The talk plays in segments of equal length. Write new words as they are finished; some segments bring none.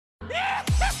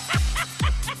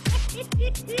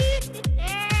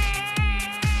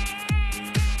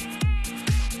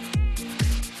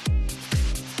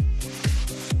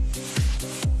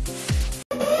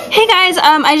Hey guys,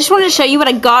 I just wanted to show you what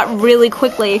I got really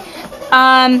quickly. So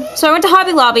I went to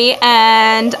Hobby Lobby,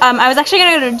 and I was actually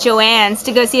gonna go to Joann's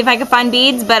to go see if I could find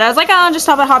beads, but I was like, oh, I'll just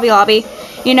stop at Hobby Lobby,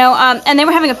 you know. And they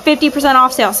were having a 50%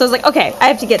 off sale, so I was like, okay, I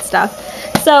have to get stuff.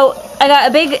 So I got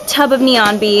a big tub of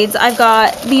neon beads. I've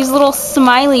got these little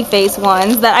smiley face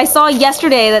ones that I saw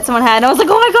yesterday that someone had, and I was like,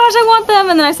 oh my gosh, I want them.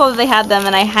 And then I saw that they had them,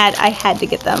 and I had to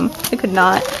get them. I could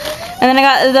not. And then I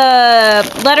got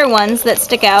the letter ones that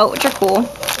stick out, which are cool.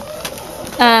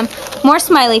 More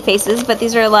smiley faces, but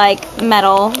these are like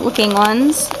metal looking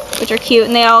ones, which are cute,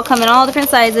 and they all come in all different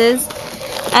sizes.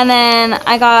 And then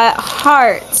I got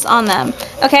hearts on them.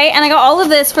 Okay, and I got all of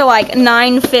this for like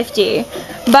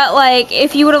 $9.50. But like,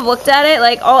 if you would have looked at it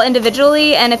like all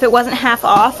individually, and if it wasn't half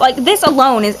off, like this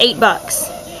alone is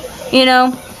 $8, you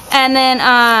know. And then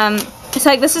it's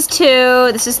like this is 2,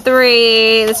 this is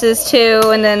 3, this is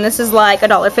 2, and then this is like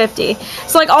 $1.50.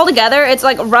 So like all together, it's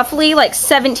like roughly like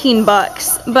 $17.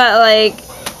 But like,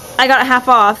 I got it half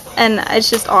off, and it's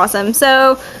just awesome.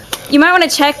 So you might want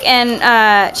to check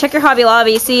and check your Hobby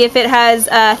Lobby, see if it has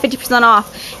 50%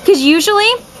 off. Because usually,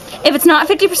 if it's not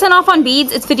 50% off on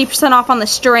beads, it's 50% off on the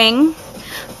string.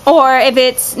 Or if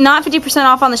it's not 50%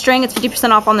 off on the string, it's 50%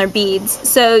 off on their beads.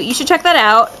 So you should check that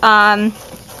out.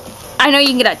 I know you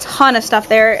can get a ton of stuff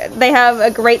there. They have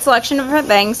a great selection of different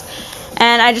things.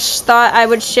 And I just thought I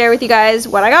would share with you guys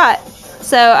what I got.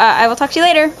 So I will talk to you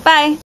later. Bye.